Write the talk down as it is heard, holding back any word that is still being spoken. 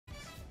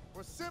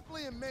were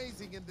simply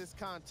amazing in this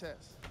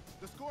contest.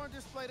 The scoring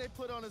display they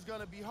put on is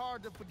going to be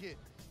hard to forget.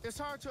 It's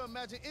hard to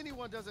imagine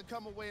anyone doesn't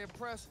come away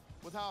impressed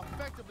with how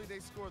effectively they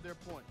score their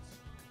points.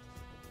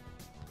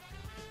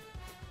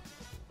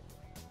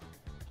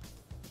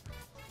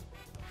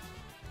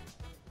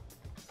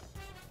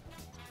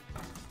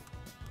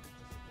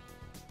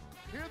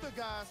 Here are the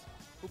guys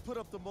who put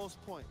up the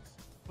most points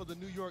for the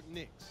New York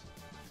Knicks.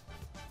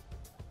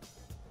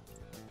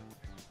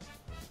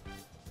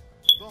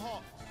 The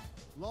Hawks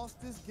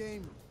lost this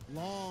game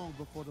long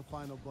before the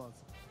final buzzer.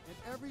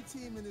 And every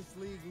team in this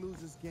league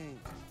loses games.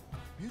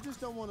 You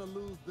just don't want to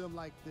lose them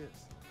like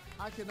this.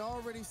 I can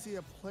already see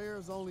a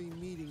players-only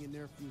meeting in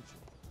their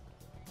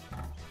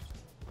future.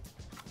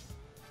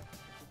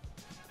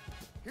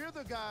 Here are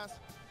the guys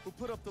who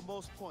put up the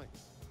most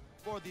points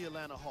for the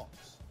Atlanta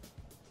Hawks.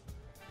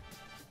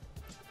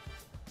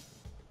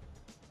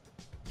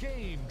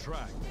 Game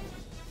track.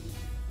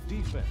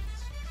 Defense.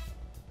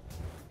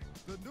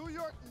 The New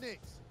York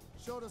Knicks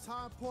showed us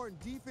how important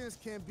defense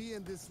can be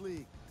in this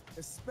league,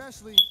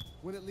 especially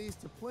when it leads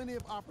to plenty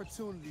of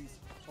opportunities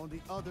on the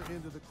other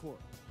end of the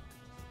court.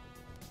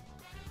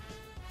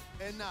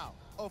 And now,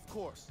 of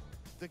course,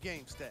 the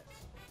game stats.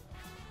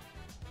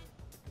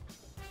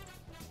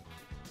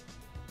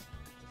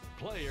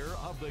 Player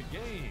of the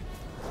game.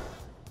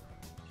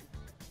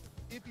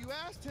 If you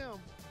asked him,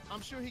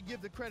 I'm sure he'd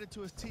give the credit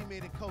to his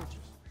teammate and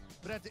coaches.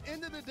 But at the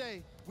end of the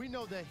day, we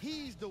know that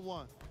he's the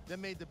one that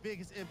made the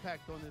biggest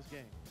impact on this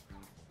game.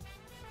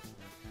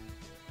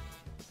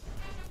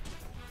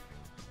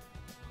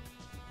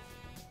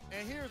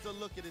 And here's a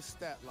look at his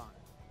stat line.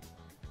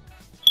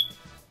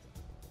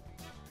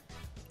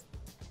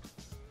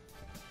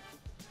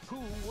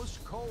 Who was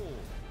cold?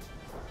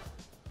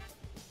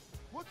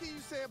 What can you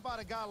say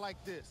about a guy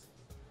like this?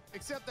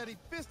 Except that he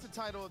fits the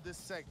title of this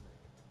segment.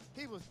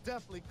 He was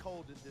definitely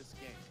cold in this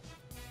game.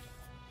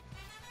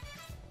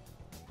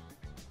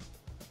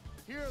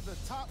 Here are the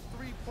top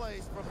 3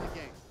 plays from the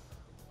game.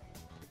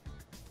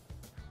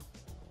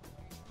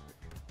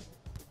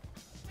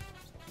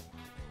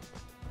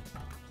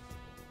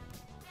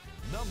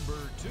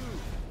 Number 2.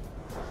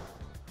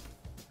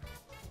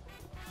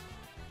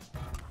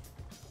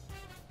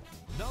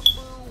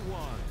 Number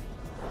 1.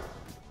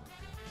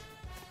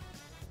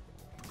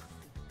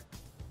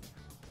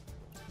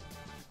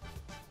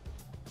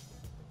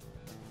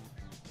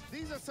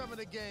 These are some of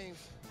the games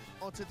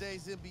on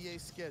today's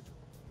NBA schedule.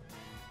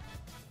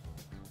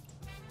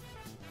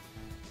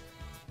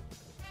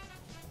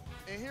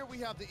 And here we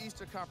have the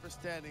Eastern Conference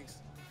standings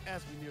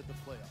as we near the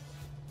playoffs.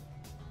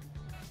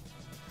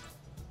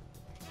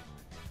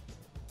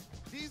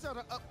 These are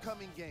the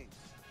upcoming games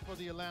for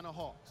the Atlanta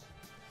Hawks.